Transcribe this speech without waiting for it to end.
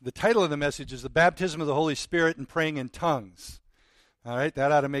The title of the message is The Baptism of the Holy Spirit and Praying in Tongues. All right,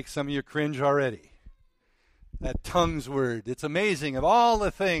 that ought to make some of you cringe already. That tongues word. It's amazing of all the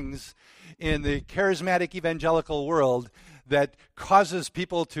things in the charismatic evangelical world that causes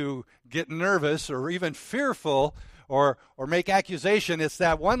people to get nervous or even fearful or make accusation. It's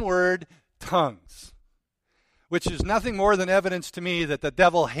that one word, tongues, which is nothing more than evidence to me that the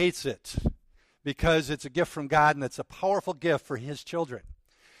devil hates it because it's a gift from God and it's a powerful gift for his children.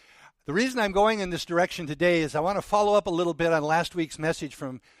 The reason I'm going in this direction today is I want to follow up a little bit on last week's message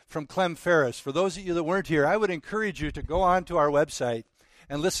from Clem Ferris. For those of you that weren't here, I would encourage you to go on to our website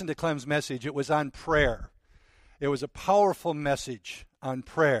and listen to Clem's message. It was on prayer. It was a powerful message on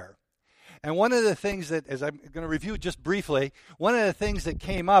prayer. And one of the things that, as I'm going to review just briefly, one of the things that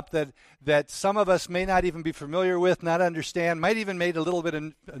came up that some of us may not even be familiar with, not understand, might even made a little bit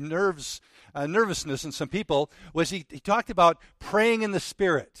of nervousness in some people, was he talked about praying in the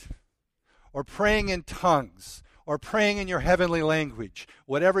Spirit, or praying in tongues, or praying in your heavenly language.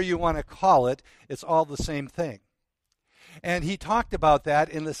 Whatever you want to call it, it's all the same thing. And he talked about that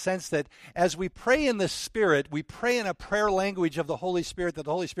in the sense that as we pray in the Spirit, we pray in a prayer language of the Holy Spirit that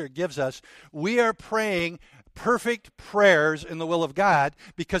the Holy Spirit gives us. We are praying perfect prayers in the will of God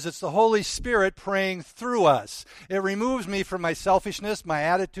because it's the Holy Spirit praying through us. It removes me from my selfishness, my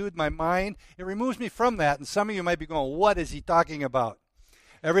attitude, my mind. It removes me from that. And some of you might be going, what is he talking about?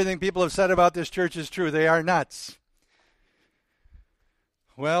 Everything people have said about this church is true. They are nuts.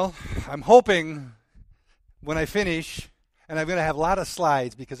 Well, I'm hoping when I finish, and I'm going to have a lot of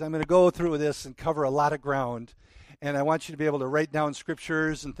slides because I'm going to go through this and cover a lot of ground, and I want you to be able to write down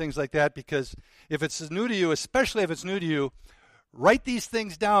scriptures and things like that, because if it's new to you, especially if it's new to you, write these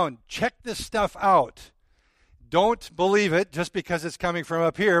things down. Check this stuff out. Don't believe it just because it's coming from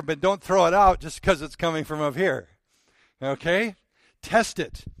up here, but don't throw it out just because it's coming from up here. Okay? Test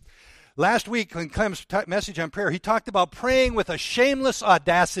it. Last week, in Clem's message on prayer, he talked about praying with a shameless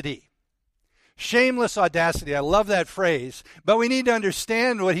audacity. Shameless audacity. I love that phrase. But we need to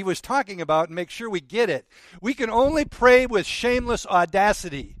understand what he was talking about and make sure we get it. We can only pray with shameless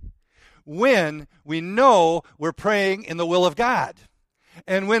audacity when we know we're praying in the will of God.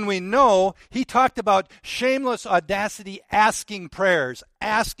 And when we know, he talked about shameless audacity, asking prayers,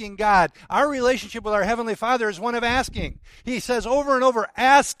 asking God. Our relationship with our Heavenly Father is one of asking. He says over and over,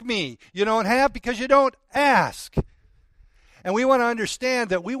 ask me. You don't have because you don't ask. And we want to understand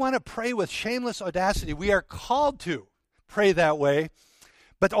that we want to pray with shameless audacity. We are called to pray that way,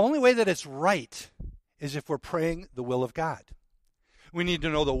 but the only way that it's right is if we're praying the will of God. We need to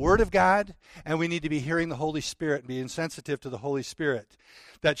know the Word of God, and we need to be hearing the Holy Spirit and being sensitive to the Holy Spirit.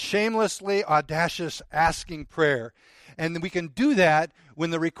 That shamelessly audacious asking prayer. And we can do that when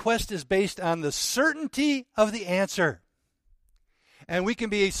the request is based on the certainty of the answer. And we can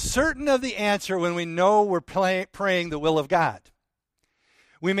be certain of the answer when we know we're praying the will of God.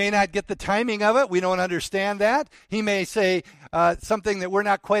 We may not get the timing of it. We don't understand that. He may say something that we're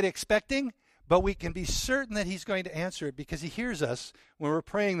not quite expecting. But we can be certain that he's going to answer it because he hears us when we're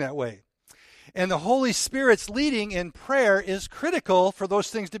praying that way. And the Holy Spirit's leading in prayer is critical for those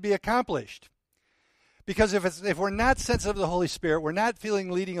things to be accomplished. Because if we're not sensitive to the Holy Spirit, we're not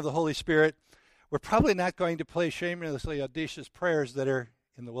feeling leading of the Holy Spirit, we're probably not going to pray shamelessly audacious prayers that are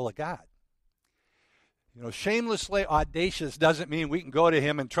in the will of God. You know, shamelessly audacious doesn't mean we can go to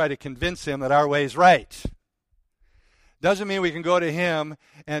him and try to convince him that our way is right. Doesn't mean we can go to him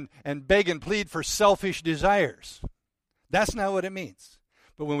and beg and plead for selfish desires. That's not what it means.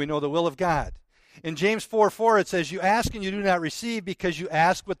 But when we know the will of God. In James 4:4 it says, you ask and you do not receive because you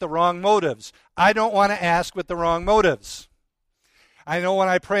ask with the wrong motives. I don't want to ask with the wrong motives. I know when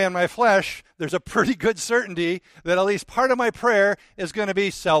I pray in my flesh, there's a pretty good certainty that at least part of my prayer is going to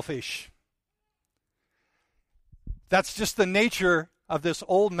be selfish. That's just the nature of this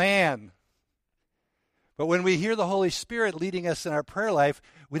old man. But when we hear the Holy Spirit leading us in our prayer life,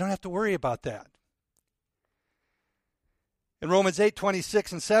 we don't have to worry about that. In Romans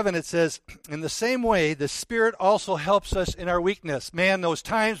 8:26 and 7, it says, in the same way, the Spirit also helps us in our weakness. Man, those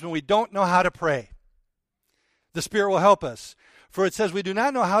times when we don't know how to pray, the Spirit will help us. For it says we do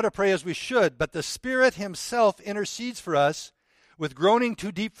not know how to pray as we should, but the Spirit himself intercedes for us with groaning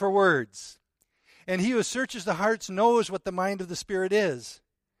too deep for words. And he who searches the hearts knows what the mind of the Spirit is,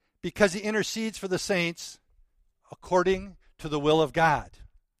 because he intercedes for the saints according to the will of God.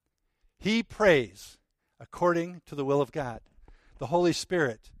 He prays according to the will of God. The Holy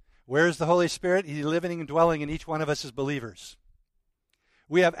Spirit. Where is the Holy Spirit? He's living and dwelling in each one of us as believers.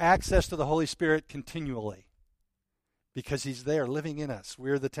 We have access to the Holy Spirit continually because he's there living in us.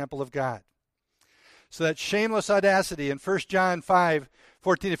 We're the temple of God. So that shameless audacity in 1 John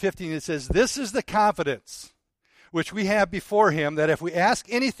 5:14-15, it says, "This is the confidence which we have before him, that if we ask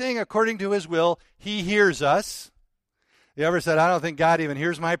anything according to his will, he hears us." You ever said, I don't think God even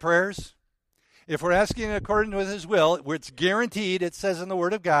hears my prayers? If we're asking according to his will, it's guaranteed, it says in the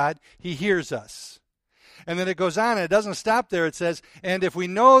Word of God, he hears us. And then it goes on, and it doesn't stop there. It says, and if we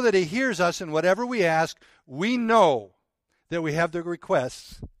know that he hears us in whatever we ask, we know that we have the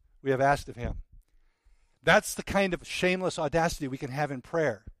requests we have asked of him. That's the kind of shameless audacity we can have in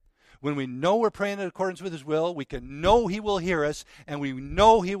prayer. When we know we're praying in accordance with his will, we can know he will hear us, and we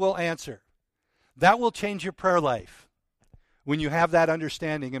know he will answer. That will change your prayer life when you have that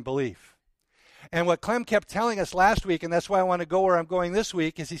understanding and belief. And what Clem kept telling us last week, and that's why I want to go where I'm going this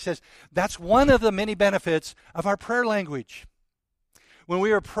week, is he says that's one of the many benefits of our prayer language. When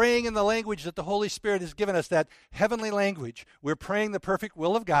we are praying in the language that the Holy Spirit has given us, that heavenly language, we're praying the perfect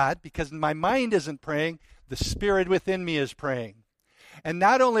will of God, because my mind isn't praying, the Spirit within me is praying. And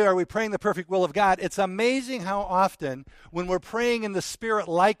not only are we praying the perfect will of God, it's amazing how often when we're praying in the Spirit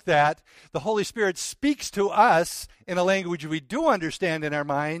like that, the Holy Spirit speaks to us in a language we do understand in our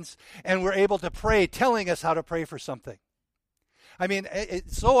minds, and we're able to pray, telling us how to pray for something. I mean,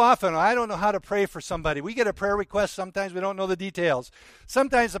 so often, I don't know how to pray for somebody. We get a prayer request, sometimes we don't know the details.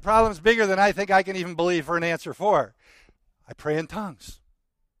 Sometimes the problem's bigger than I think I can even believe for an answer for. I pray in tongues.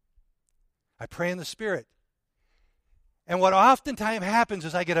 I pray in the Spirit. And what oftentimes happens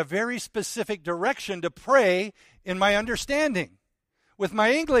is I get a very specific direction to pray in my understanding with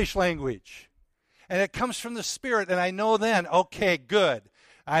my English language. And it comes from the Spirit, and I know then, okay, good.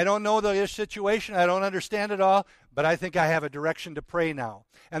 I don't know the situation, I don't understand it all, but I think I have a direction to pray now.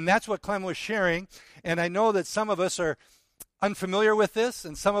 And that's what Clem was sharing, and I know that some of us are unfamiliar with this,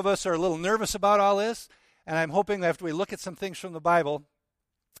 and some of us are a little nervous about all this, and I'm hoping that after we look at some things from the Bible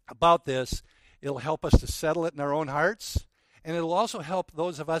about this, it'll help us to settle it in our own hearts, and it'll also help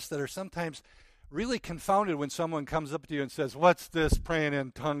those of us that are sometimes really confounded when someone comes up to you and says, what's this praying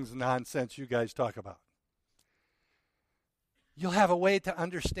in tongues nonsense you guys talk about? You'll have a way to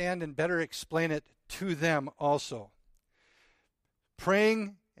understand and better explain it to them also.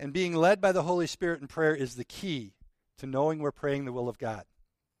 Praying and being led by the Holy Spirit in prayer is the key to knowing we're praying the will of God.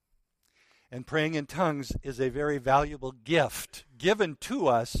 And praying in tongues is a very valuable gift given to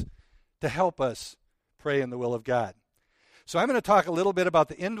us to help us pray in the will of God. So I'm going to talk a little bit about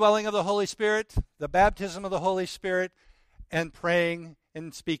the indwelling of the Holy Spirit, the baptism of the Holy Spirit, and praying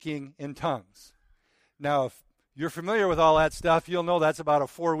and speaking in tongues. Now, if you're familiar with all that stuff, you'll know that's about a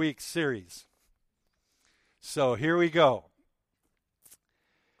 4-week series. So here we go.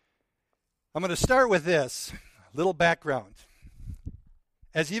 I'm going to start with this little background.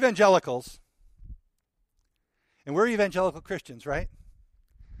 As evangelicals, and we're evangelical Christians, right?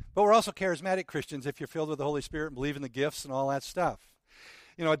 But we're also charismatic Christians if you're filled with the Holy Spirit and believe in the gifts and all that stuff.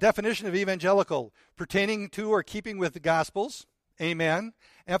 You know, a definition of evangelical, pertaining to or keeping with the Gospels, amen.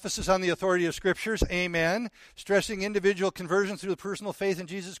 Emphasis on the authority of Scriptures, amen. Stressing individual conversion through the personal faith in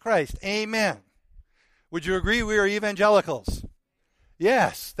Jesus Christ, amen. Would you agree we are evangelicals?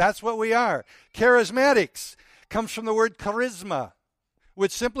 Yes, that's what we are. Charismatics comes from the word charisma,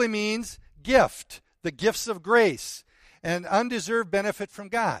 which simply means gift, the gifts of grace, and undeserved benefit from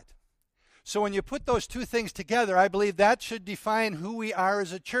God. So when you put those two things together, I believe that should define who we are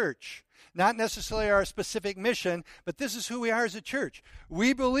as a church. Not necessarily our specific mission, but this is who we are as a church.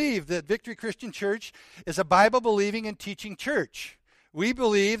 We believe that Victory Christian Church is a Bible-believing and teaching church. We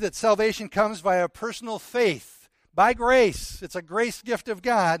believe that salvation comes via personal faith, by grace. It's a grace gift of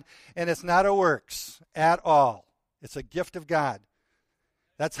God, and it's not a works at all. It's a gift of God.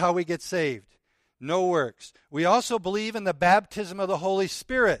 That's how we get saved. No works. We also believe in the baptism of the Holy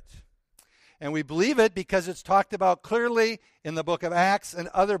Spirit. And we believe it because it's talked about clearly in the book of Acts and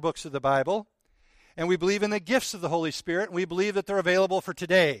other books of the Bible. And we believe in the gifts of the Holy Spirit, and we believe that they're available for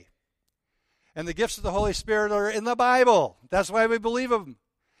today. And the gifts of the Holy Spirit are in the Bible. That's why we believe them.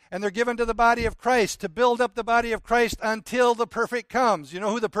 And they're given to the body of Christ to build up the body of Christ until the perfect comes. You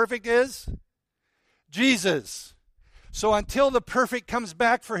know who the perfect is? Jesus. So until the perfect comes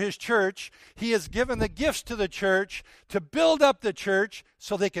back for his church, he has given the gifts to the church to build up the church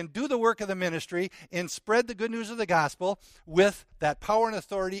so they can do the work of the ministry and spread the good news of the gospel with that power and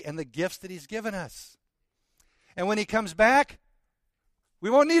authority and the gifts that he's given us. And when he comes back, we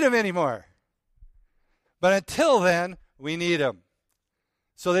won't need him anymore. But until then, we need him.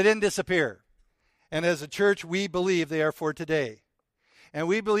 So they didn't disappear. And as a church, we believe they are for today. And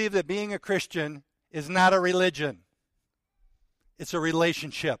we believe that being a Christian is not a religion. It's a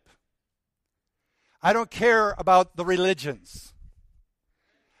relationship. I don't care about the religions.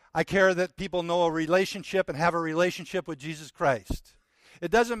 I care that people know a relationship and have a relationship with Jesus Christ. It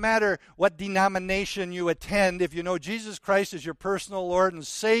doesn't matter what denomination you attend. If you know Jesus Christ as your personal Lord and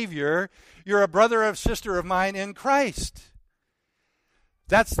Savior, you're a brother or sister of mine in Christ.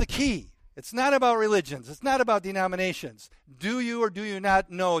 That's the key. It's not about religions. It's not about denominations. Do you or do you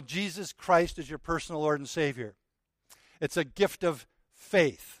not know Jesus Christ as your personal Lord and Savior? It's a gift of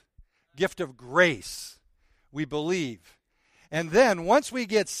faith, gift of grace. We believe. And then once we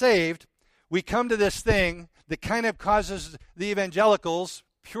get saved, we come to this thing that kind of causes the evangelicals,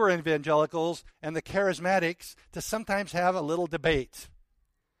 pure evangelicals, and the charismatics to sometimes have a little debate.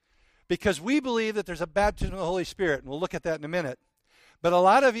 Because we believe that there's a baptism of the Holy Spirit, and we'll look at that in a minute. But a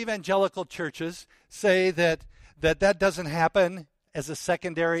lot of evangelical churches say that doesn't happen as a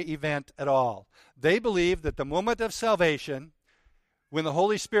secondary event at all. They believe that the moment of salvation, when the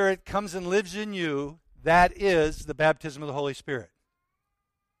Holy Spirit comes and lives in you, that is the baptism of the Holy Spirit.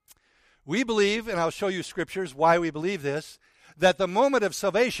 We believe, and I'll show you scriptures why we believe this, that the moment of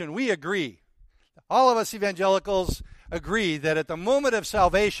salvation, we agree. All of us evangelicals agree that at the moment of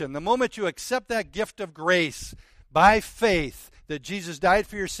salvation, the moment you accept that gift of grace by faith that Jesus died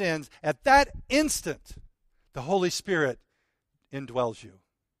for your sins, at that instant, the Holy Spirit indwells you.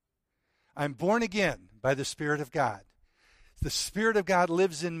 I'm born again by the Spirit of God. The Spirit of God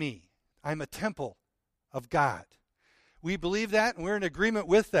lives in me. I'm a temple of God. We believe that, and we're in agreement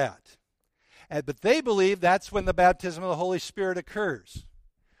with that. But they believe that's when the baptism of the Holy Spirit occurs.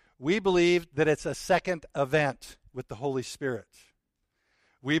 We believe that it's a second event with the Holy Spirit.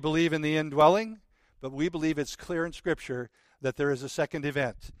 We believe in the indwelling, but we believe it's clear in Scripture that there is a second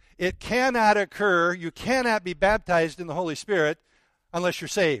event. It cannot occur, you cannot be baptized in the Holy Spirit unless you're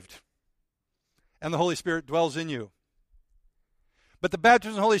saved, and the Holy Spirit dwells in you. But the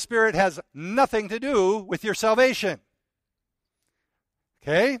baptism of the Holy Spirit has nothing to do with your salvation.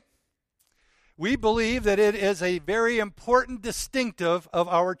 Okay? We believe that it is a very important distinctive of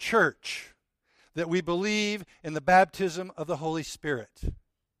our church, that we believe in the baptism of the Holy Spirit.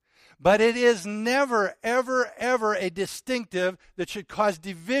 But it is never, ever, ever a distinctive that should cause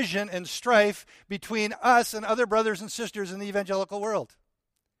division and strife between us and other brothers and sisters in the evangelical world.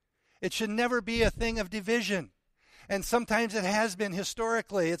 It should never be a thing of division. And sometimes it has been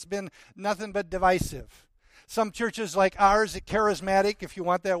historically. It's been nothing but divisive. Some churches like ours, charismatic, if you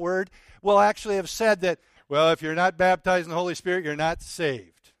want that word, will actually have said that, well, if you're not baptized in the Holy Spirit, you're not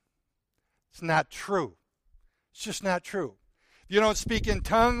saved. It's not true. It's just not true. If you don't speak in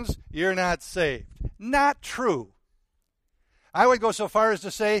tongues, you're not saved. Not true. I would go so far as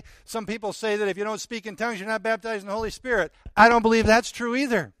to say, some people say that if you don't speak in tongues, you're not baptized in the Holy Spirit. I don't believe that's true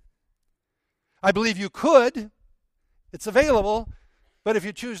either. I believe you could. It's available. But if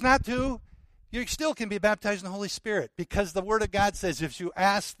you choose not to, you still can be baptized in the Holy Spirit, because the Word of God says, if you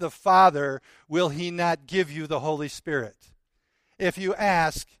ask the Father, will He not give you the Holy Spirit? If you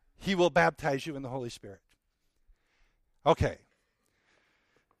ask, He will baptize you in the Holy Spirit. Okay.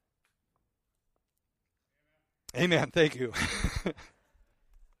 Amen. Thank you.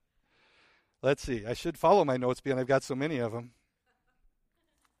 Let's see. I should follow my notes because I've got so many of them.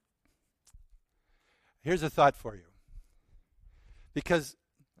 Here's a thought for you. Because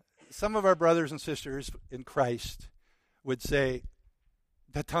some of our brothers and sisters in Christ would say,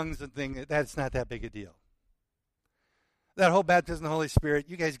 the tongues and thing, that's not that big a deal. That whole baptism of the Holy Spirit,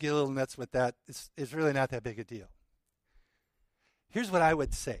 you guys get a little nuts with that. It's really not that big a deal. Here's what I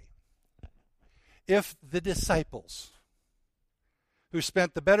would say. If the disciples, who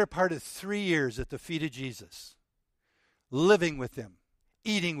spent the better part of 3 years at the feet of Jesus, living with Him,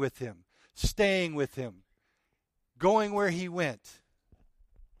 eating with Him, staying with Him, going where He went,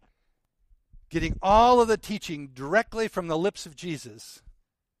 getting all of the teaching directly from the lips of Jesus,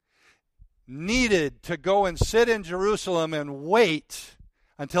 needed to go and sit in Jerusalem and wait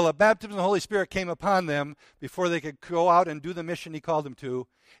until a baptism of the Holy Spirit came upon them before they could go out and do the mission He called them to.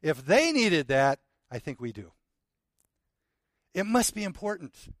 If they needed that, I think we do. It must be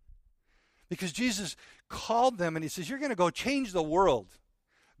important. Because Jesus called them and He says, you're going to go change the world.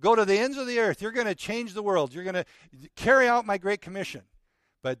 Go to the ends of the earth. You're going to change the world. You're going to carry out my great commission.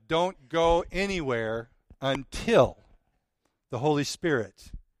 But don't go anywhere until the Holy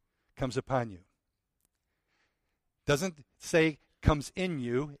Spirit comes upon you. Doesn't say comes in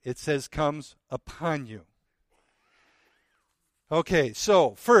you. It says comes upon you. Okay,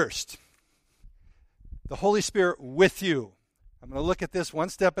 so first, the Holy Spirit with you. I'm going to look at this one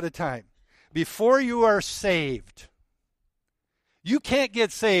step at a time. Before you are saved, you can't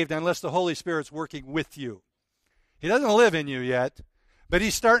get saved unless the Holy Spirit's working with you. He doesn't live in you yet, But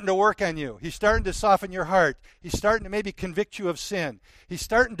he's starting to work on you. He's starting to soften your heart. He's starting to maybe convict you of sin. He's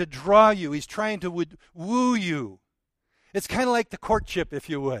starting to draw you. He's trying to woo you. It's kind of like the courtship, if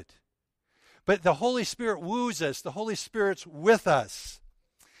you would. But the Holy Spirit woos us. The Holy Spirit's with us.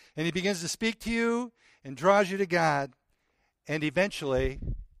 And he begins to speak to you and draws you to God. And eventually,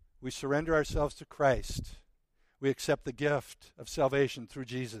 we surrender ourselves to Christ. We accept the gift of salvation through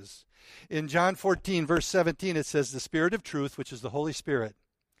Jesus. In John 14, verse 17, it says, the Spirit of truth, which is the Holy Spirit.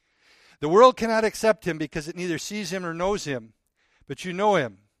 The world cannot accept him because it neither sees him or knows him, but you know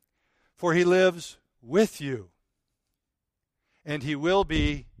him, for he lives with you, and he will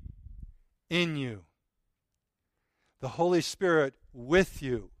be in you. The Holy Spirit with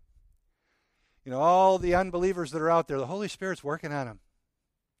you. You know, all the unbelievers that are out there, the Holy Spirit's working on them.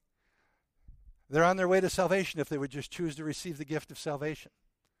 They're on their way to salvation if they would just choose to receive the gift of salvation.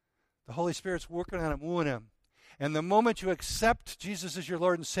 The Holy Spirit's working on them, wooing them. And the moment you accept Jesus as your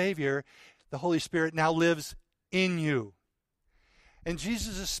Lord and Savior, the Holy Spirit now lives in you. And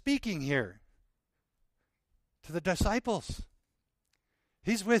Jesus is speaking here to the disciples.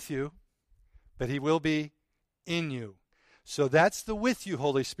 He's with you, but he will be in you. So that's the with you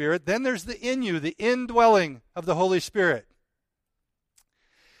Holy Spirit. Then there's the in you, the indwelling of the Holy Spirit.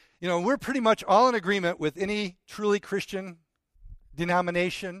 You know, we're pretty much all in agreement with any truly Christian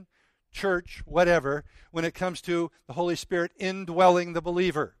denomination, church, whatever, when it comes to the Holy Spirit indwelling the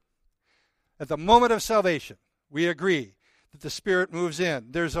believer. At the moment of salvation, we agree that the Spirit moves in.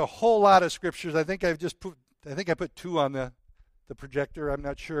 There's a whole lot of scriptures. I think I put 2 on the projector. I'm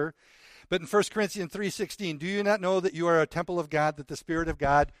not sure. But in 1 Corinthians 3:16, do you not know that you are a temple of God, that the Spirit of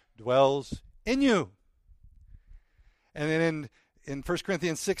God dwells in you? And then in 1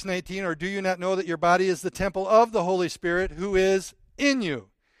 Corinthians 6:19, or do you not know that your body is the temple of the Holy Spirit who is in you,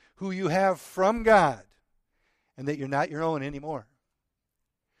 who you have from God, and that you're not your own anymore?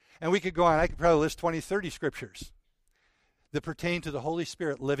 And we could go on. I could probably list 20, 30 scriptures that pertain to the Holy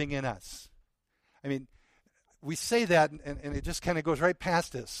Spirit living in us. I mean, we say that, and it just kind of goes right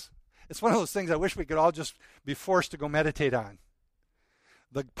past us. It's one of those things I wish we could all just be forced to go meditate on.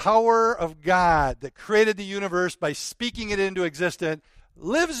 The power of God that created the universe by speaking it into existence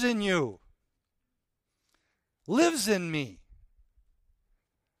lives in you, lives in me.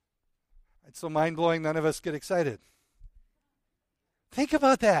 It's so mind-blowing, none of us get excited. Think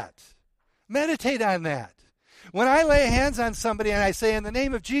about that. Meditate on that. When I lay hands on somebody and I say, in the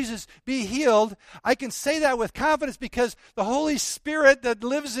name of Jesus, be healed, I can say that with confidence because the Holy Spirit that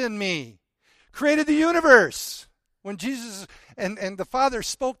lives in me created the universe when Jesus and the Father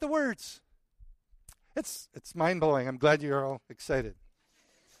spoke the words. It's mind-blowing. I'm glad you're all excited.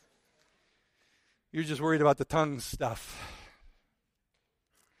 You're just worried about the tongue stuff.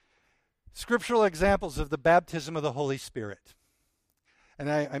 Scriptural examples of the baptism of the Holy Spirit. And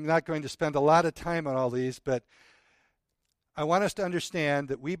I'm not going to spend a lot of time on all these, but I want us to understand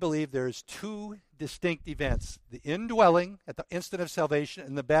that we believe there's 2 distinct events. The indwelling at the instant of salvation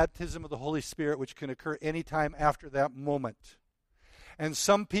and the baptism of the Holy Spirit, which can occur anytime after that moment. And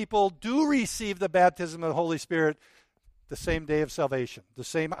some people do receive the baptism of the Holy Spirit the same day of salvation, the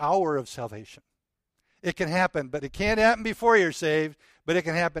same hour of salvation. It can happen, but it can't happen before you're saved, but it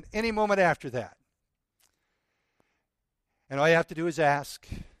can happen any moment after that. And all you have to do is ask.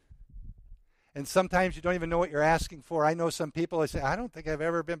 And sometimes you don't even know what you're asking for. I know some people, I say, I don't think I've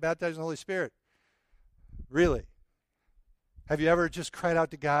ever been baptized in the Holy Spirit. Really? Have you ever just cried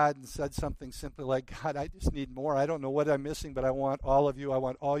out to God and said something simply like, God, I just need more. I don't know what I'm missing, but I want all of you. I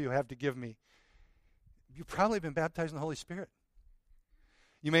want all you have to give me. You've probably been baptized in the Holy Spirit.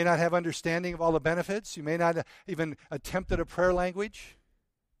 You may not have understanding of all the benefits. You may not even attempt at a prayer language.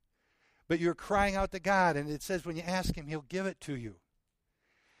 But you're crying out to God, and it says when you ask him, he'll give it to you.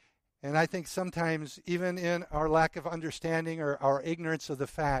 And I think sometimes, even in our lack of understanding or our ignorance of the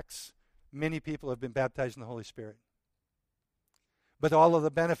facts, many people have been baptized in the Holy Spirit. But all of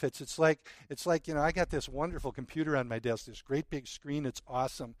the benefits, it's like, I got this wonderful computer on my desk, this great big screen, it's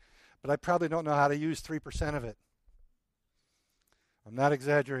awesome, but I probably don't know how to use 3% of it. I'm not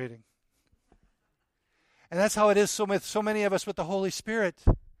exaggerating. And that's how it is with so many of us with the Holy Spirit.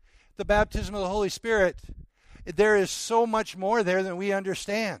 The baptism of the Holy Spirit, there is so much more there than we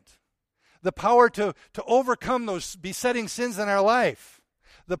understand. The power to overcome those besetting sins in our life.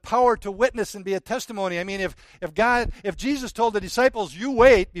 The power to witness and be a testimony. I mean, if Jesus told the disciples, you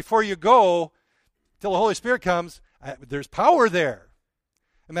wait before you go till the Holy Spirit comes, there's power there.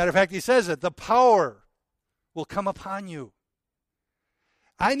 As a matter of fact, he says that the power will come upon you.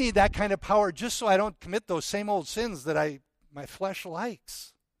 I need that kind of power just so I don't commit those same old sins that my flesh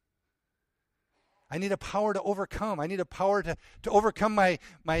likes. I need a power to overcome. I need a power to overcome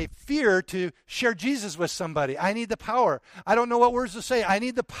my fear to share Jesus with somebody. I need the power. I don't know what words to say. I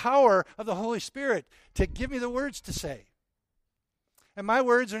need the power of the Holy Spirit to give me the words to say. And my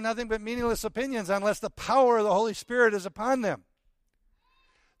words are nothing but meaningless opinions unless the power of the Holy Spirit is upon them.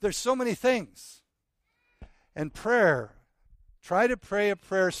 There's so many things. And prayer. Try to pray a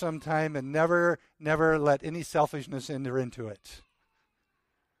prayer sometime and never let any selfishness enter into it.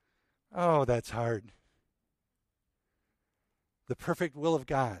 Oh, that's hard. The perfect will of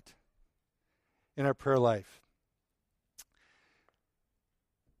God in our prayer life.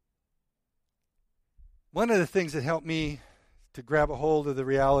 One of the things that helped me to grab a hold of the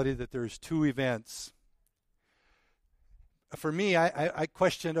reality that there's two events. For me, I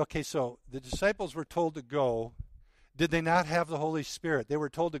questioned, okay, so the disciples were told to go. Did they not have the Holy Spirit? They were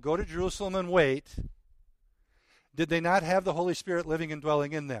told to go to Jerusalem and wait. Did they not have the Holy Spirit living and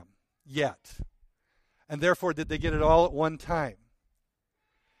dwelling in them yet? And therefore, did they get it all at one time?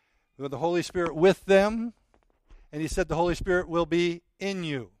 With the Holy Spirit with them, and he said the Holy Spirit will be in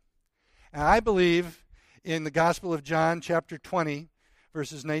you. And I believe in the Gospel of John, chapter 20,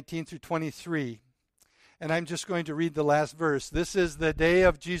 verses 19 through 23. And I'm just going to read the last verse. This is the day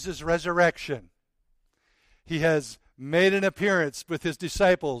of Jesus' resurrection. He has made an appearance with his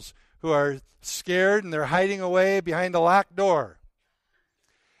disciples who are scared and they're hiding away behind a locked door.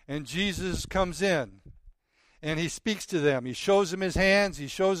 And Jesus comes in and he speaks to them. He shows them his hands. He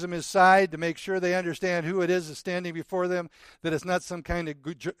shows them his side to make sure they understand who it is that's standing before them, that it's not some kind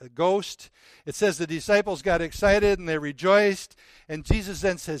of ghost. It says the disciples got excited and they rejoiced. And Jesus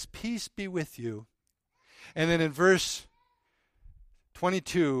then says, "Peace be with you." And then in verse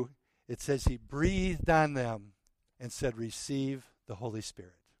 22, it says he breathed on them and said, "Receive the Holy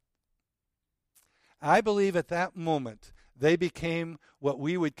Spirit." I believe at that moment they became what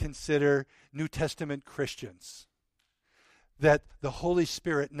we would consider New Testament Christians. That the Holy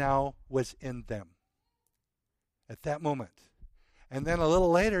Spirit now was in them at that moment. And then a little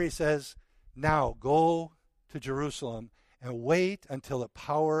later he says, "Now go to Jerusalem and wait until the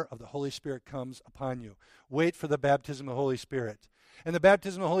power of the Holy Spirit comes upon you." Wait for the baptism of the Holy Spirit. And the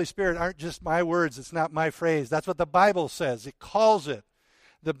baptism of the Holy Spirit aren't just my words. It's not my phrase. That's what the Bible says. It calls it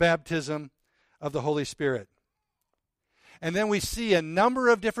the baptism of the Holy Spirit. And then we see a number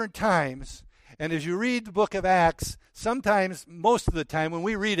of different times, and as you read the book of Acts, sometimes, most of the time, when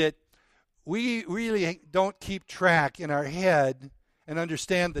we read it, we really don't keep track in our head and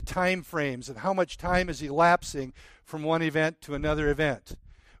understand the time frames and how much time is elapsing from one event to another event.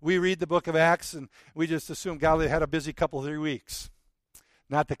 We read the book of Acts and we just assume, golly, they had a busy couple of 3 weeks.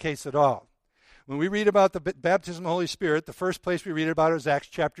 Not the case at all. When we read about the baptism of the Holy Spirit, the first place we read about it is Acts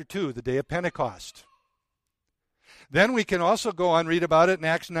chapter 2, the day of Pentecost. Then we can also go on and read about it in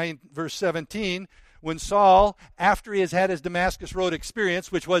Acts 9, verse 17, when Saul, after he has had his Damascus Road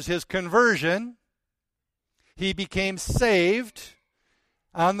experience, which was his conversion, he became saved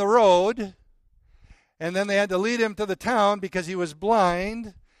on the road, and then they had to lead him to the town because he was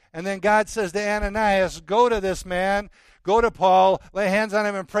blind. And then God says to Ananias, "Go to this man, go to Paul, lay hands on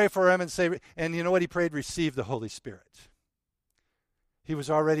him and pray for him," and say, and you know what he prayed? "Receive the Holy Spirit." He was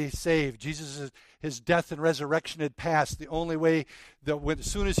already saved. Jesus, his death and resurrection had passed. The only way that as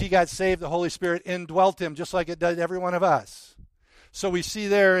soon as he got saved, the Holy Spirit indwelt him, just like it does every one of us. So we see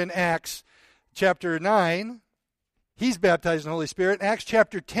there in Acts chapter 9, he's baptized in the Holy Spirit. In Acts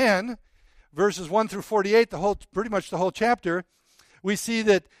chapter 10, verses 1 through 48, pretty much the whole chapter, we see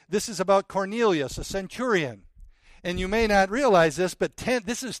that this is about Cornelius, a centurion. And you may not realize this, but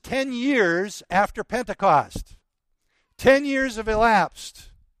this is 10 years after Pentecost. 10 years have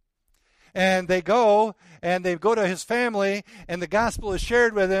elapsed. And they go to his family, and the gospel is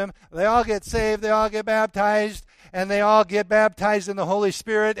shared with him. They all get saved, they all get baptized, and they all get baptized in the Holy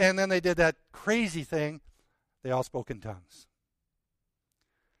Spirit, and then they did that crazy thing. They all spoke in tongues.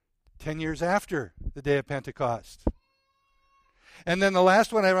 10 years after the day of Pentecost. And then the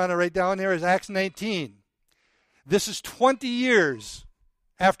last one I want to write down here is Acts 19. This is 20 years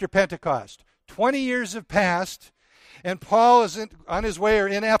after Pentecost. 20 years have passed, and Paul is on his way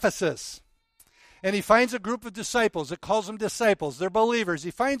in Ephesus. And he finds a group of disciples. It calls them disciples. They're believers. He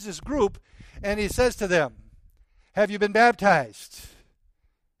finds this group, and he says to them, "Have you been baptized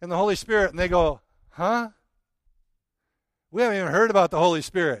in the Holy Spirit?" And they go, "Huh? We haven't even heard about the Holy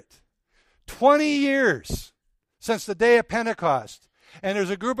Spirit." 20 years since the day of Pentecost. And there's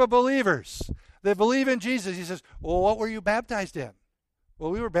a group of believers that believe in Jesus. He says, "Well, what were you baptized in?"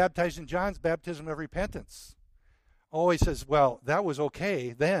 "Well, we were baptized in John's baptism of repentance." Oh, he says, "Well, that was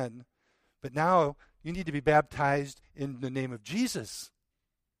okay then, but now you need to be baptized in the name of Jesus."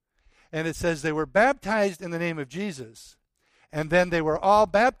 And it says they were baptized in the name of Jesus. And then they were all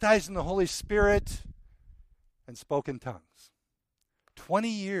baptized in the Holy Spirit and spoke in tongues. 20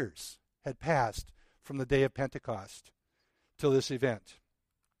 years had passed from the day of Pentecost till this event.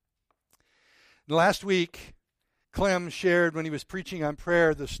 And last week, Clem shared when he was preaching on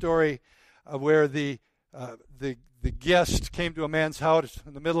prayer the story of where the guest came to a man's house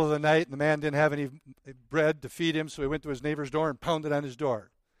in the middle of the night, and the man didn't have any bread to feed him, so he went to his neighbor's door and pounded on his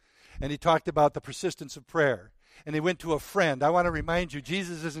door. And he talked about the persistence of prayer. And he went to a friend. I want to remind you,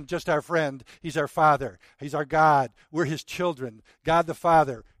 Jesus isn't just our friend. He's our Father. He's our God. We're His children. God the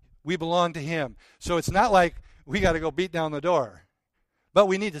Father. We belong to Him. So it's not like we got to go beat down the door. But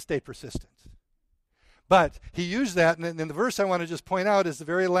we need to stay persistent. But he used that, and the verse I want to just point out is the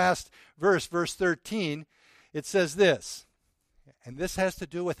very last verse, verse 13. It says this, and this has to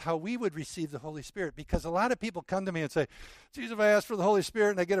do with how we would receive the Holy Spirit, because a lot of people come to me and say, "Jesus, if I ask for the Holy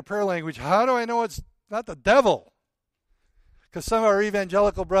Spirit and I get a prayer language, how do I know it's not the devil?" Because some of our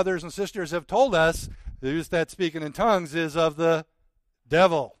evangelical brothers and sisters have told us that speaking in tongues is of the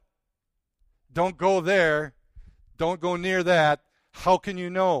devil. Don't go there. Don't go near that. How can you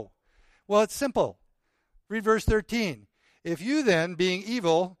know? Well, it's simple. Read verse 13. If you then, being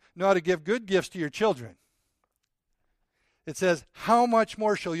evil, know how to give good gifts to your children, it says, how much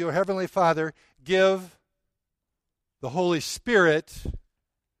more shall your heavenly Father give the Holy Spirit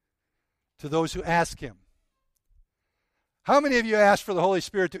to those who ask Him? How many of you asked for the Holy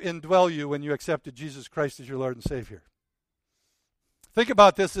Spirit to indwell you when you accepted Jesus Christ as your Lord and Savior? Think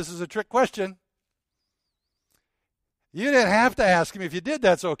about this. This is a trick question. You didn't have to ask Him. If you did,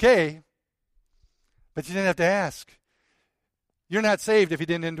 that's okay. But you didn't have to ask. You're not saved if He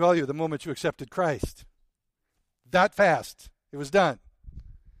didn't indwell you the moment you accepted Christ. That fast. It was done.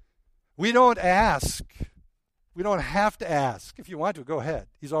 We don't ask. We don't have to ask. If you want to, go ahead.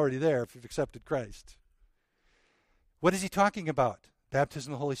 He's already there if you've accepted Christ. What is he talking about?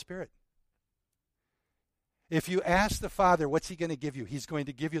 Baptism of the Holy Spirit. If you ask the Father, what's He going to give you? He's going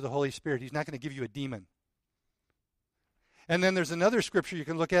to give you the Holy Spirit. He's not going to give you a demon. And then there's another scripture you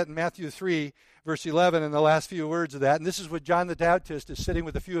can look at in Matthew 3, verse 11, and the last few words of that. And this is what John the Baptist is sitting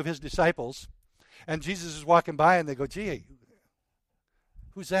with a few of his disciples. And Jesus is walking by, and they go, "Gee,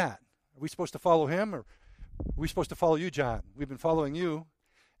 who's that? Are we supposed to follow him, or are we supposed to follow you, John? We've been following you."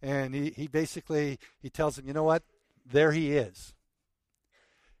 And he basically tells them, "You know what? There he is.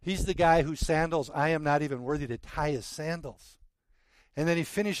 He's the guy whose sandals I am not even worthy to tie his sandals." And then he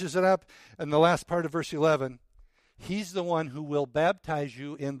finishes it up in the last part of verse 11. He's the one who will baptize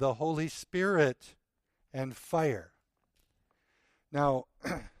you in the Holy Spirit and fire. Now,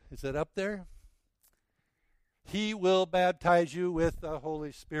 is it up there? He will baptize you with the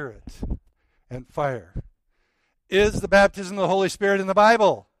Holy Spirit and fire. Is the baptism of the Holy Spirit in the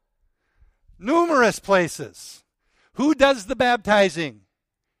Bible? Numerous places. Who does the baptizing?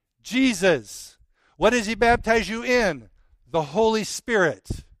 Jesus. What does He baptize you in? The Holy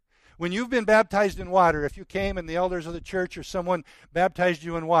Spirit. When you've been baptized in water, if you came and the elders of the church or someone baptized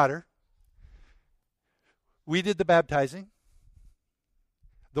you in water, we did the baptizing.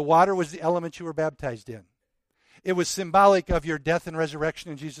 The water was the element you were baptized in. It was symbolic of your death and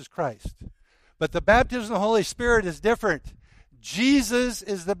resurrection in Jesus Christ. But the baptism of the Holy Spirit is different. Jesus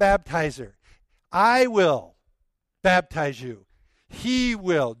is the baptizer. I will baptize you. He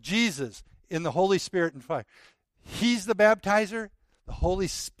will, Jesus, in the Holy Spirit and fire. He's the baptizer. The Holy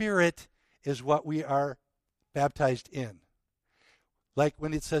Spirit is what we are baptized in. Like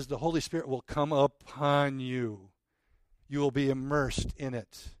when it says the Holy Spirit will come upon you. You will be immersed in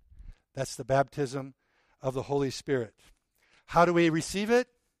it. That's the baptism of the Holy Spirit. How do we receive it?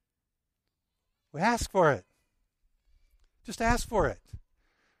 We ask for it. Just ask for it.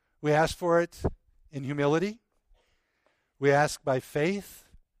 We ask for it in humility. We ask by faith.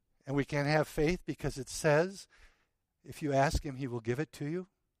 And we can have faith because it says, if you ask Him, He will give it to you.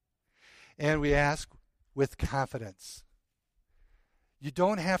 And we ask with confidence. You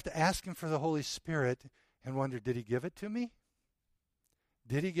don't have to ask Him for the Holy Spirit and wonder, did He give it to me?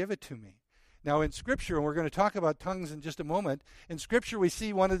 Did He give it to me? Now in Scripture, and we're going to talk about tongues in just a moment, in Scripture we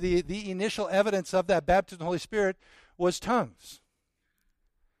see one of the initial evidence of that baptism of the Holy Spirit was tongues.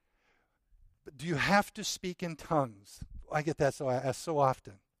 But do you have to speak in tongues? I get that asked so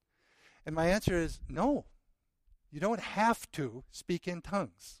often. And my answer is no. You don't have to speak in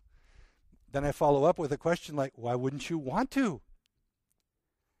tongues. Then I follow up with a question like, why wouldn't you want to?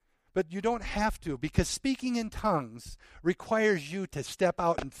 But you don't have to, because speaking in tongues requires you to step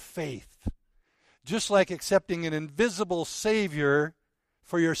out in faith. Just like accepting an invisible Savior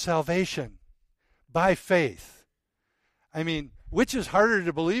for your salvation by faith. I mean, Which is harder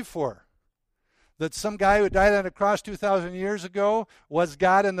to believe for? That some guy who died on a cross 2,000 years ago was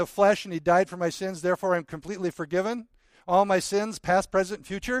God in the flesh and he died for my sins, therefore I'm completely forgiven, all my sins, past, present,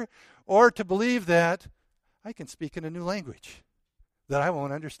 future? Or to believe that I can speak in a new language that I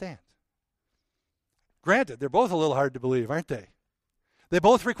won't understand? Granted, they're both a little hard to believe, aren't they? They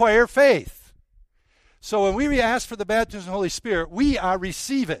both require faith. So when we ask for the baptism of the Holy Spirit, we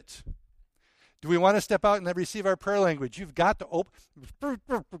receive it. Do we want to step out and receive our prayer language? You've got to open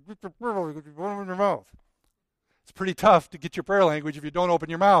your mouth. It's pretty tough to get your prayer language if you don't open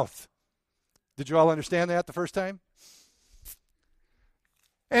your mouth. Did you all understand that the first time?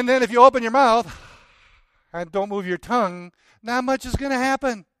 And then if you open your mouth and don't move your tongue, not much is going to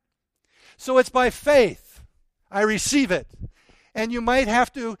happen. So it's by faith. I receive it. And you might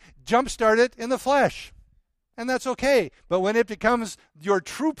have to jumpstart it in the flesh. And that's okay. But when it becomes your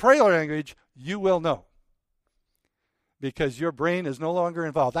true prayer language, you will know. Because your brain is no longer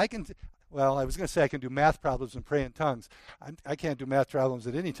involved. I was going to say I can do math problems and pray in tongues. I can't do math problems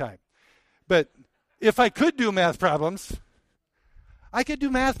at any time. But if I could do math problems, I could do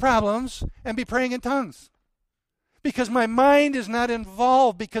math problems and be praying in tongues. Because my mind is not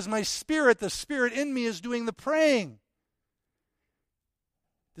involved. Because my spirit, the spirit in me, is doing the praying.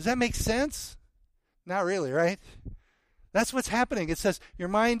 Does that make sense? Not really, right? That's what's happening. It says your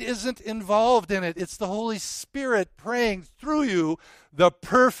mind isn't involved in it. It's the Holy Spirit praying through you the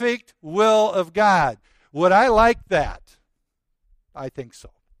perfect will of God. Would I like that? I think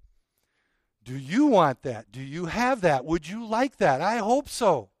so. Do you want that? Do you have that? Would you like that? I hope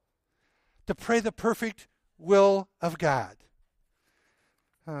so. To pray the perfect will of God.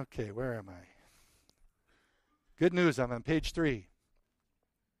 Okay, where am I? Good news, I'm on page 3.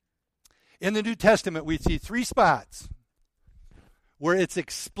 In the New Testament, we see 3 spots where it's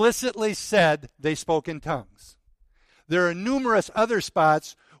explicitly said they spoke in tongues. There are numerous other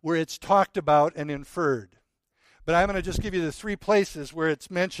spots where it's talked about and inferred. But I'm going to just give you the 3 places where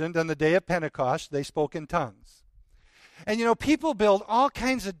it's mentioned on the day of Pentecost, they spoke in tongues. And people build all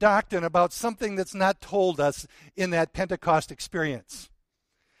kinds of doctrine about something that's not told us in that Pentecost experience.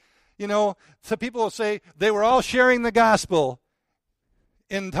 So people will say they were all sharing the gospel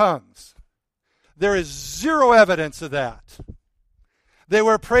in tongues. There is 0 evidence of that. They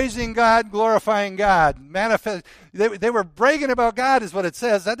were praising God, glorifying God. They were bragging about God is what it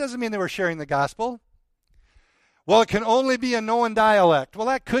says. That doesn't mean they were sharing the gospel. Well, it can only be a known dialect. Well,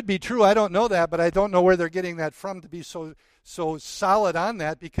 that could be true. I don't know that, but I don't know where they're getting that from to be so solid on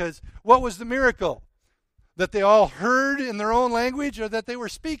that, because what was the miracle? That they all heard in their own language or that they were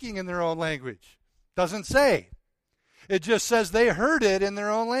speaking in their own language? Doesn't say. It just says they heard it in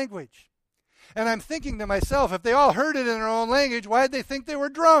their own language. And I'm thinking to myself, if they all heard it in their own language, why did they think they were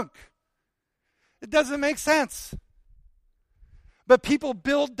drunk? It doesn't make sense. But people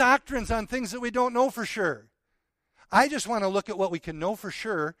build doctrines on things that we don't know for sure. I just want to look at what we can know for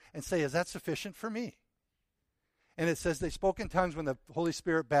sure and say, is that sufficient for me? And it says they spoke in tongues when the Holy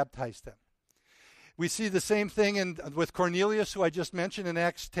Spirit baptized them. We see the same thing with Cornelius, who I just mentioned in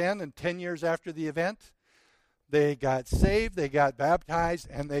Acts 10, and 10 years after the event. They got saved, they got baptized,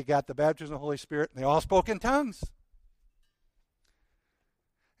 and they got the baptism of the Holy Spirit, and they all spoke in tongues.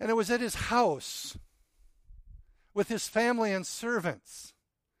 And it was at his house with his family and servants.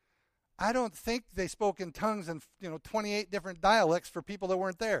 I don't think they spoke in tongues in 28 different dialects for people that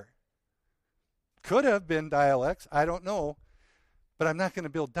weren't there. Could have been dialects, I don't know. But I'm not going to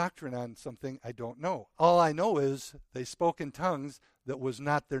build doctrine on something I don't know. All I know is they spoke in tongues that was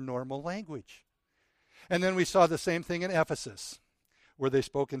not their normal language. And then we saw the same thing in Ephesus, where they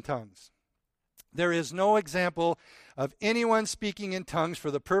spoke in tongues. There is no example of anyone speaking in tongues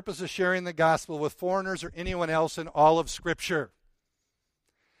for the purpose of sharing the gospel with foreigners or anyone else in all of Scripture.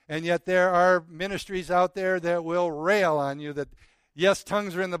 And yet there are ministries out there that will rail on you that, yes,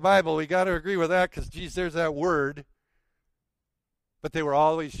 tongues are in the Bible. We got to agree with that because, geez, there's that word. But they were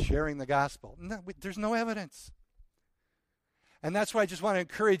always sharing the gospel. No, there's no evidence. And that's why I just want to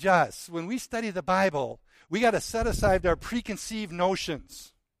encourage us. When we study the Bible, we got to set aside our preconceived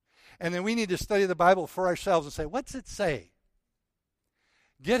notions. And then we need to study the Bible for ourselves and say, what's it say?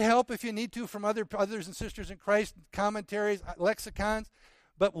 Get help if you need to from other brothers and sisters in Christ, commentaries, lexicons.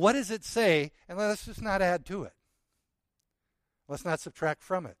 But what does it say? And let's just not add to it. Let's not subtract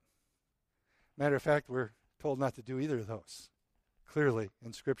from it. Matter of fact, we're told not to do either of those, clearly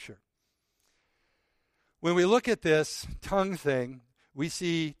in Scripture. When we look at this tongue thing, we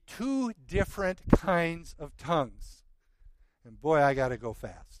see 2 different kinds of tongues. And boy, I got to go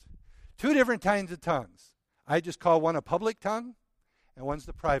fast. 2 different kinds of tongues. I just call one a public tongue, and one's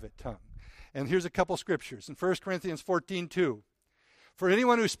the private tongue. And here's a couple scriptures. In 1 Corinthians 14:2, For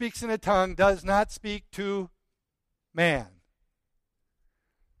anyone who speaks in a tongue does not speak to man.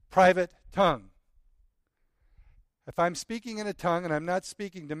 Private tongue. If I'm speaking in a tongue and I'm not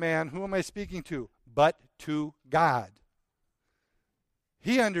speaking to man, who am I speaking to? But to God.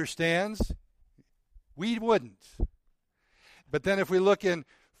 He understands. We wouldn't. But then if we look in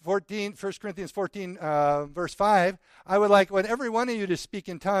 1 Corinthians 14, verse 5, I would like every one of you to speak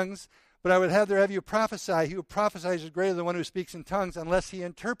in tongues, but I would rather have you prophesy. He who prophesies is greater than the one who speaks in tongues unless he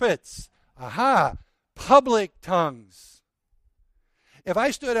interprets. Aha! Public tongues. If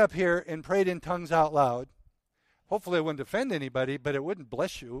I stood up here and prayed in tongues out loud, hopefully it wouldn't offend anybody, but it wouldn't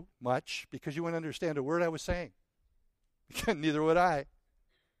bless you much because you wouldn't understand a word I was saying. Neither would I.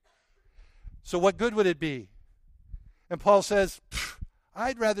 So what good would it be? And Paul says,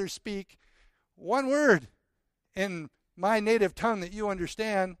 I'd rather speak one word in my native tongue that you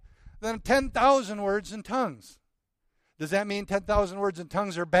understand than 10,000 words in tongues. Does that mean 10,000 words in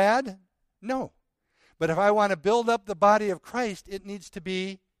tongues are bad? No. But if I want to build up the body of Christ, it needs to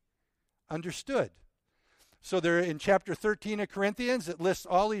be understood. So there in chapter 13 of Corinthians, it lists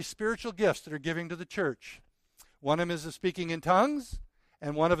all these spiritual gifts that are given to the church. One of them is the speaking in tongues,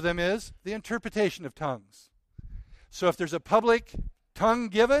 and one of them is the interpretation of tongues. So if there's a public tongue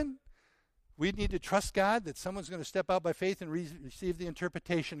given, we need to trust God that someone's going to step out by faith and receive the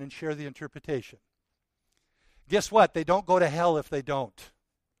interpretation and share the interpretation. Guess what? They don't go to hell if they don't.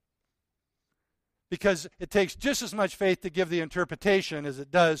 Because it takes just as much faith to give the interpretation as it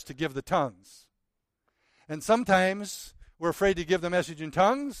does to give the tongues. And sometimes we're afraid to give the message in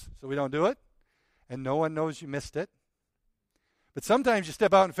tongues, so we don't do it. And no one knows you missed it. But sometimes you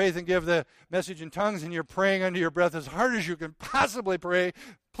step out in faith and give the message in tongues and you're praying under your breath as hard as you can possibly pray.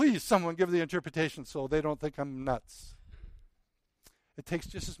 Please, someone give the interpretation so they don't think I'm nuts. It takes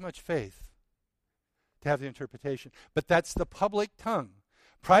just as much faith to have the interpretation. But that's the public tongue.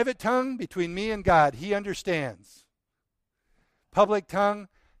 Private tongue between me and God, He understands. Public tongue,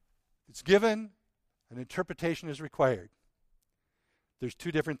 it's given, an interpretation is required. There's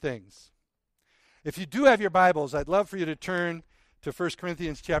two different things. If you do have your Bibles, I'd love for you to turn to 1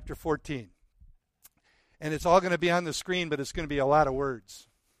 Corinthians chapter 14. And it's all going to be on the screen, but it's going to be a lot of words.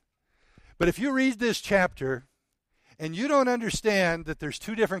 But if you read this chapter and you don't understand that there's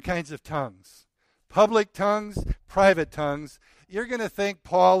two different kinds of tongues, public tongues, private tongues, you're going to think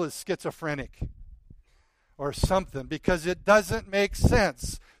Paul is schizophrenic or something because it doesn't make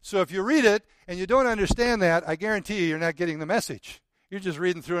sense. So if you read it and you don't understand that, I guarantee you you're not getting the message. You're just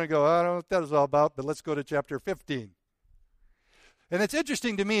reading through and go, I don't know what that was all about, but let's go to chapter 15. And it's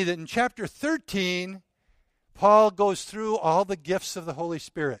interesting to me that in chapter 13, Paul goes through all the gifts of the Holy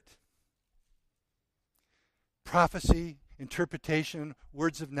Spirit. Prophecy, interpretation,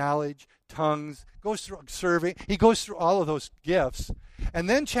 words of knowledge, tongues, goes through serving. He goes through all of those gifts. And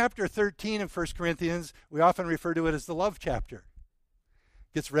then chapter 13 of 1 Corinthians, we often refer to it as the love chapter.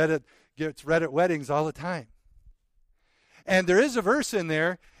 Gets read at weddings all the time. And there is a verse in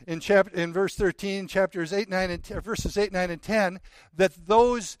there in verse 13, verses 8, 9, and 10, that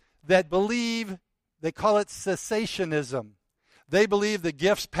those that believe, they call it cessationism. They believe the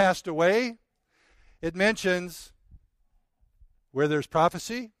gifts passed away. It mentions where there's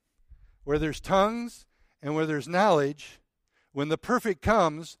prophecy, where there's tongues, and where there's knowledge, when the perfect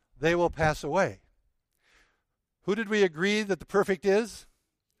comes, they will pass away. Who did we agree that the perfect is?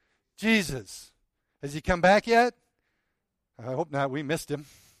 Jesus. Has He come back yet? I hope not. We missed Him.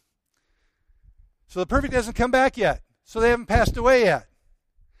 So the perfect hasn't come back yet. So they haven't passed away yet.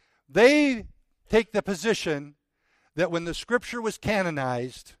 They take the position that when the Scripture was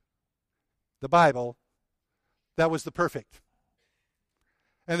canonized, the Bible, that was the perfect.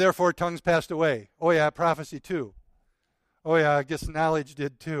 And therefore tongues passed away. Oh yeah, prophecy too. Oh yeah, I guess knowledge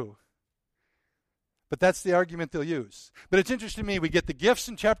did too. But that's the argument they'll use. But it's interesting to me, we get the gifts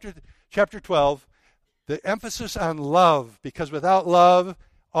in chapter 12, the emphasis on love, because without love,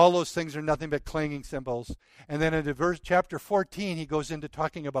 all those things are nothing but clanging cymbals. And then in chapter 14, he goes into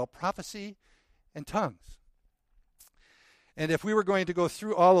talking about prophecy and tongues. And if we were going to go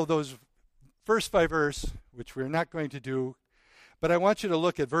through all of those verse by verse, which we're not going to do, but I want you to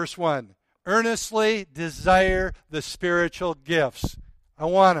look at verse 1. Earnestly desire the spiritual gifts. I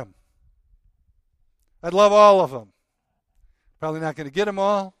want them. I'd love all of them. Probably not going to get them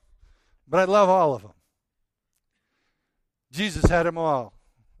all, but I'd love all of them. Jesus had them all.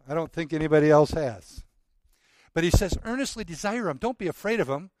 I don't think anybody else has. But he says, earnestly desire them. Don't be afraid of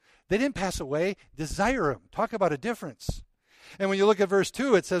them. They didn't pass away. Desire them. Talk about a difference. And when you look at verse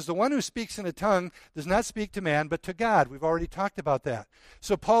 2, it says, the one who speaks in a tongue does not speak to man, but to God. We've already talked about that.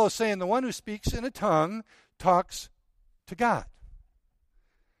 So Paul is saying the one who speaks in a tongue talks to God.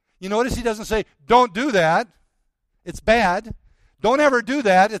 You notice he doesn't say, don't do that. It's bad. Don't ever do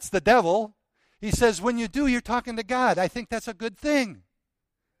that. It's the devil. He says, when you do, you're talking to God. I think that's a good thing.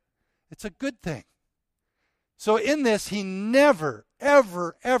 It's a good thing. So in this, he never,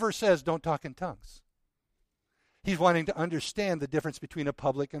 ever, ever says, don't talk in tongues. He's wanting to understand the difference between a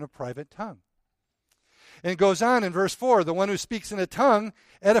public and a private tongue. And it goes on in verse 4, the one who speaks in a tongue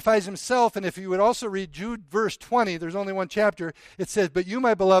edifies himself. And if you would also read Jude verse 20, there's only one chapter, it says, but you,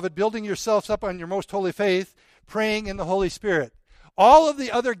 my beloved, building yourselves up on your most holy faith, praying in the Holy Spirit. All of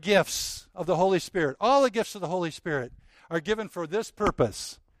the other gifts of the Holy Spirit, all the gifts of the Holy Spirit are given for this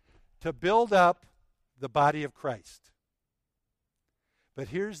purpose, to build up the body of Christ. But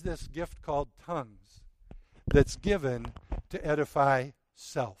here's this gift called tongues that's given to edify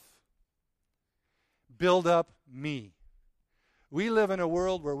self. Build up me. We live in a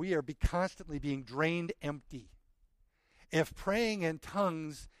world where we are constantly being drained empty. If praying in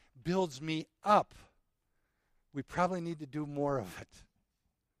tongues builds me up, we probably need to do more of it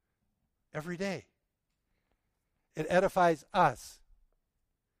every day. It edifies us.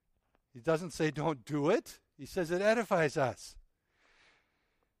 He doesn't say don't do it. He says it edifies us.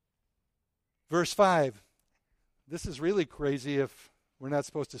 Verse 5. This is really crazy if we're not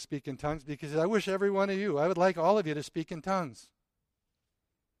supposed to speak in tongues, because I wish every one of you, I would like all of you to speak in tongues.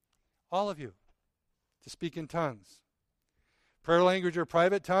 All of you to speak in tongues. Prayer language or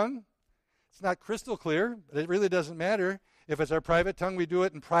private tongue, it's not crystal clear, but it really doesn't matter. If it's our private tongue, we do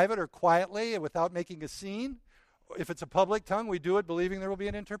it in private or quietly without making a scene. If it's a public tongue, we do it believing there will be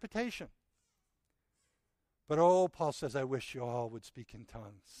an interpretation. But Paul says, I wish you all would speak in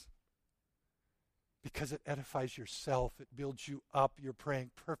tongues. Because it edifies yourself. It builds you up. You're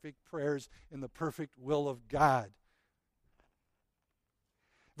praying perfect prayers in the perfect will of God.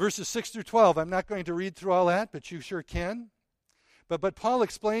 Verses 6 through 12. I'm not going to read through all that, but you sure can. But Paul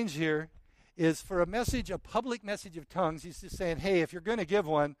explains here is for a public message of tongues, he's just saying, hey, if you're going to give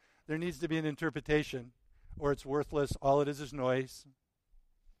one, there needs to be an interpretation, or it's worthless. All it is noise.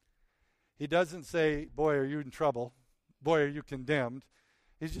 He doesn't say, boy, are you in trouble? Boy, are you condemned?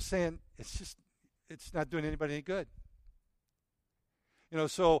 He's just saying, it's not doing anybody any good.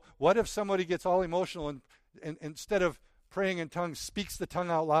 So what if somebody gets all emotional and instead of praying in tongues, speaks the tongue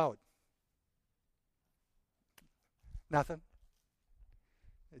out loud? Nothing.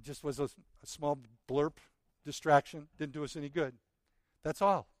 It just was a small blurb distraction. Didn't do us any good. That's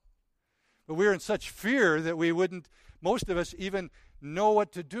all. But we're in such fear that we wouldn't, most of us, even know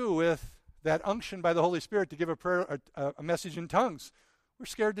what to do with that unction by the Holy Spirit to give a prayer, a message in tongues. We're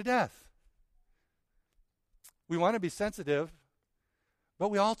scared to death. We want to be sensitive, but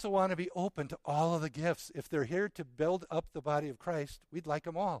we also want to be open to all of the gifts. If they're here to build up the body of Christ, we'd like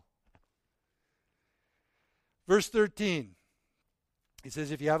them all. Verse 13, he says,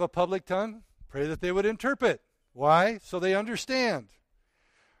 if you have a public tongue, pray that they would interpret. Why? So they understand.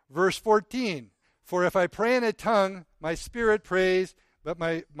 Verse 14, for if I pray in a tongue, my spirit prays, but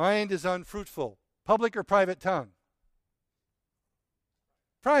my mind is unfruitful. Public or private tongue?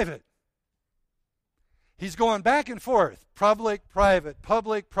 Private. He's going back and forth. Public, private,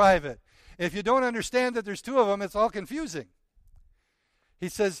 public, private. If you don't understand that there's two of them, it's all confusing. He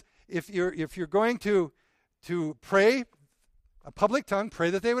says, if you're going to pray a public tongue,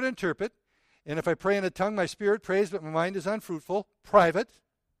 pray that they would interpret. And if I pray in a tongue, my spirit prays, but my mind is unfruitful. Private.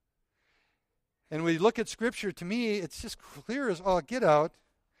 And we look at Scripture, to me, it's just clear as all get out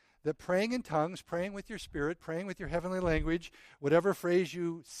that praying in tongues, praying with your spirit, praying with your heavenly language, whatever phrase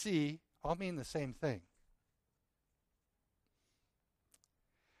you see, all mean the same thing.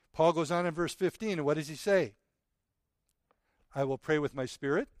 Paul goes on in verse 15, and what does he say? I will pray with my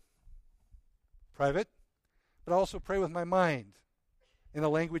spirit, private, but also pray with my mind in a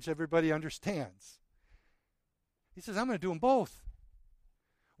language everybody understands. He says, I'm going to do them both.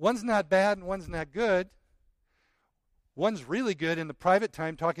 One's not bad and one's not good. One's really good in the private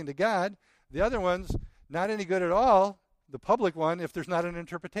time talking to God. The other one's not any good at all, the public one, if there's not an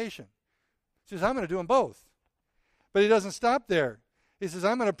interpretation. He says, I'm going to do them both. But he doesn't stop there. He says,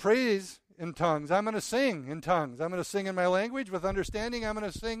 I'm going to praise in tongues. I'm going to sing in tongues. I'm going to sing in my language with understanding. I'm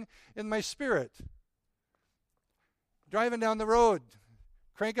going to sing in my spirit. Driving down the road,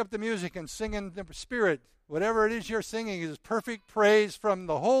 crank up the music and sing in the spirit. Whatever it is you're singing is perfect praise from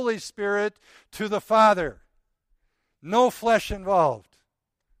the Holy Spirit to the Father. No flesh involved.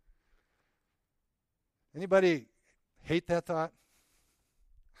 Anybody hate that thought?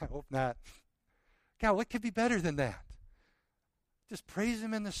 I hope not. God, what could be better than that? Just praise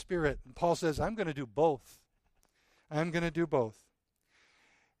Him in the Spirit. And Paul says, I'm going to do both. I'm going to do both.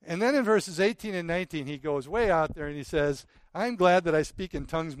 And then in verses 18 and 19, he goes way out there and he says, I'm glad that I speak in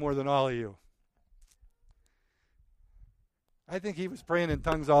tongues more than all of you. I think he was praying in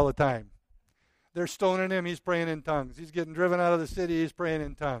tongues all the time. They're stoning him, he's praying in tongues. He's getting driven out of the city, he's praying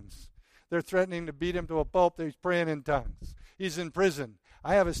in tongues. They're threatening to beat him to a pulp, he's praying in tongues. He's in prison.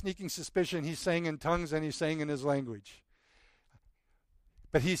 I have a sneaking suspicion he's saying in tongues and he's saying in his language.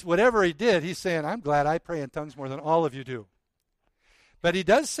 But whatever he did, he's saying, I'm glad I pray in tongues more than all of you do. But he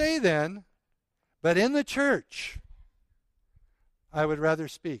does say then, but in the church, I would rather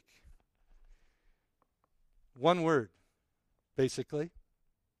speak. One word, basically,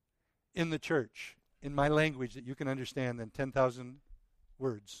 in the church, in my language that you can understand, than 10,000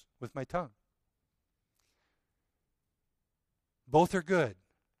 words with my tongue. Both are good.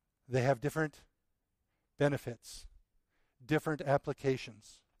 They have different benefits, different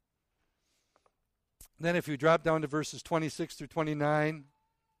applications. Then if you drop down to verses 26 through 29,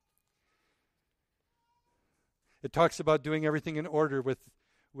 it talks about doing everything in order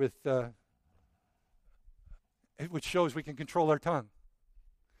which shows we can control our tongue.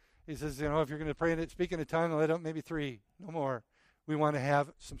 He says, if you're going to pray and speak in a tongue, let out maybe 3, no more. We want to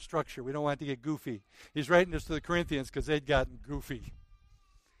have some structure. We don't want it to get goofy. He's writing this to the Corinthians because they'd gotten goofy.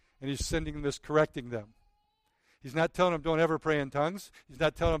 And he's sending this, correcting them. He's not telling them don't ever pray in tongues. He's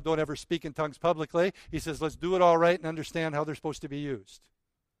not telling them don't ever speak in tongues publicly. He says let's do it all right and understand how they're supposed to be used.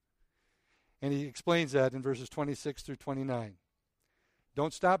 And he explains that in verses 26 through 29.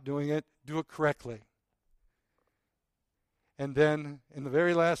 Don't stop doing it. Do it correctly. And then in the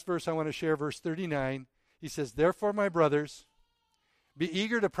very last verse I want to share, verse 39, he says, therefore, my brothers, be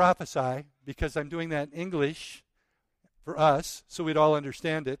eager to prophesy, because I'm doing that in English for us, so we'd all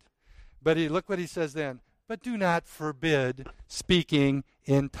understand it. But look what he says then. But do not forbid speaking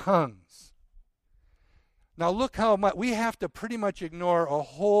in tongues. Now look how much, we have to pretty much ignore a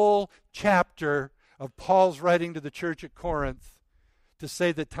whole chapter of Paul's writing to the church at Corinth to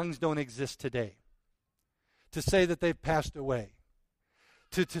say that tongues don't exist today. To say that they've passed away.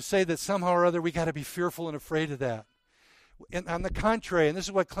 To say that somehow or other we got to be fearful and afraid of that. And on the contrary, and this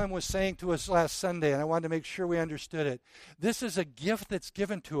is what Clem was saying to us last Sunday, and I wanted to make sure we understood it. This is a gift that's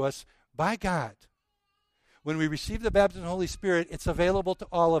given to us by God. When we receive the baptism of the Holy Spirit, it's available to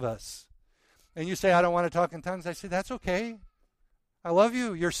all of us. And you say, I don't want to talk in tongues. I say, that's okay. I love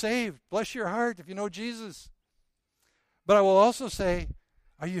you. You're saved. Bless your heart if you know Jesus. But I will also say,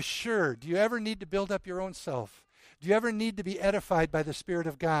 are you sure? Do you ever need to build up your own self? Do you ever need to be edified by the Spirit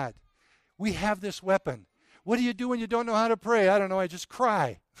of God? We have this weapon. What do you do when you don't know how to pray? I don't know, I just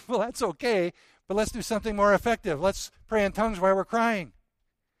cry. Well, that's okay, but let's do something more effective. Let's pray in tongues while we're crying.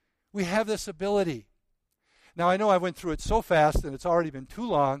 We have this ability. Now, I know I went through it so fast and it's already been too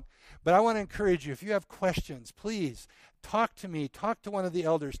long, but I want to encourage you, if you have questions, please talk to me, talk to one of the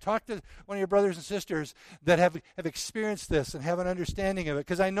elders, talk to one of your brothers and sisters that have experienced this and have an understanding of it,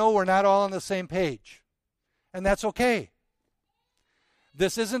 because I know we're not all on the same page, and that's okay.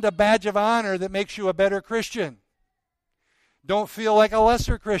 This isn't a badge of honor that makes you a better Christian. Don't feel like a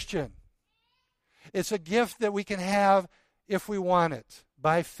lesser Christian. It's a gift that we can have if we want it,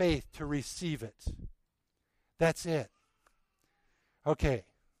 by faith to receive it. That's it. Okay.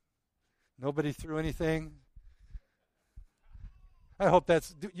 Nobody threw anything? I hope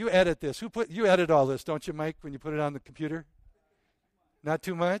you edit this. You edit all this, don't you, Mike, when you put it on the computer? Not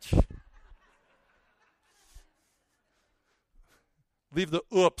too much? Leave the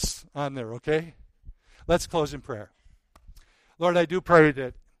oops on there, okay? Let's close in prayer. Lord, I do pray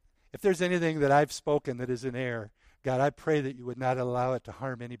that if there's anything that I've spoken that is in error, God, I pray that you would not allow it to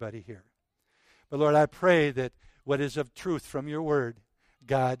harm anybody here. But Lord, I pray that what is of truth from your word,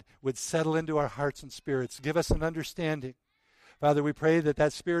 God, would settle into our hearts and spirits. Give us an understanding. Father, we pray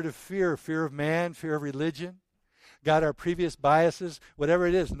that spirit of fear of man, fear of religion, God, our previous biases, whatever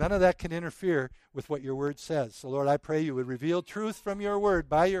it is, none of that can interfere with what your word says. So, Lord, I pray you would reveal truth from your word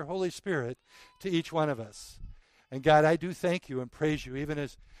by your Holy Spirit to each one of us. And God, I do thank you and praise you, even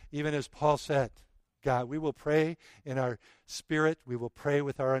as Paul said, God, we will pray in our spirit, we will pray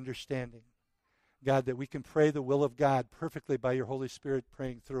with our understanding. God, that we can pray the will of God perfectly by your Holy Spirit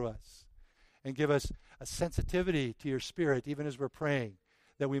praying through us. And give us a sensitivity to your Spirit, even as we're praying,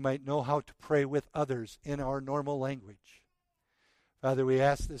 that we might know how to pray with others in our normal language. Father, we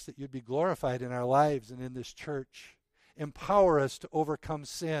ask this, that you'd be glorified in our lives and in this church. Empower us to overcome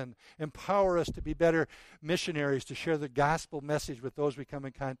sin. Empower us to be better missionaries, to share the gospel message with those we come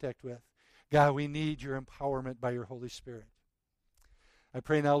in contact with. God, we need your empowerment by your Holy Spirit. I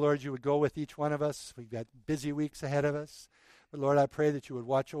pray now, Lord, you would go with each one of us. We've got busy weeks ahead of us. But Lord, I pray that you would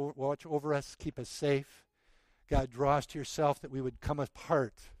watch over us, keep us safe. God, draw us to yourself, that we would come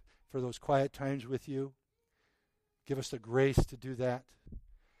apart for those quiet times with you. Give us the grace to do that.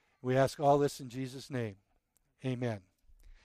 We ask all this in Jesus' name. Amen.